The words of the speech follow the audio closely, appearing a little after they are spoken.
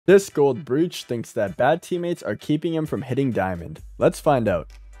This gold breach thinks that bad teammates are keeping him from hitting diamond. Let's find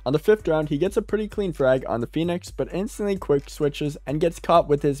out. On the 5th round, he gets a pretty clean frag on the Phoenix, but instantly quick switches and gets caught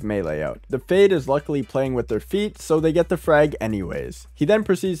with his melee out. The Fade is luckily playing with their feet, so they get the frag anyways. He then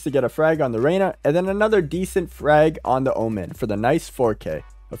proceeds to get a frag on the Reyna, and then another decent frag on the Omen for the nice 4k.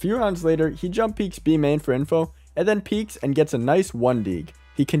 A few rounds later, he jump peeks B main for info, and then peeks and gets a nice 1 dig.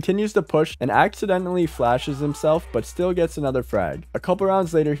 He continues to push and accidentally flashes himself, but still gets another frag. A couple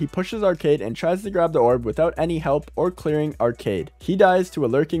rounds later, he pushes Arcade and tries to grab the orb without any help or clearing Arcade. He dies to a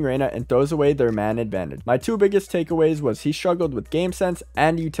lurking Reyna and throws away their man advantage. My two biggest takeaways was he struggled with game sense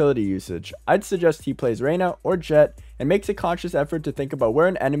and utility usage. I'd suggest he plays Reyna or Jett and makes a conscious effort to think about where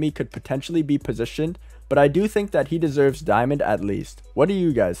an enemy could potentially be positioned, but I do think that he deserves diamond at least. What do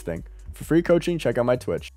you guys think? For free coaching, check out my Twitch.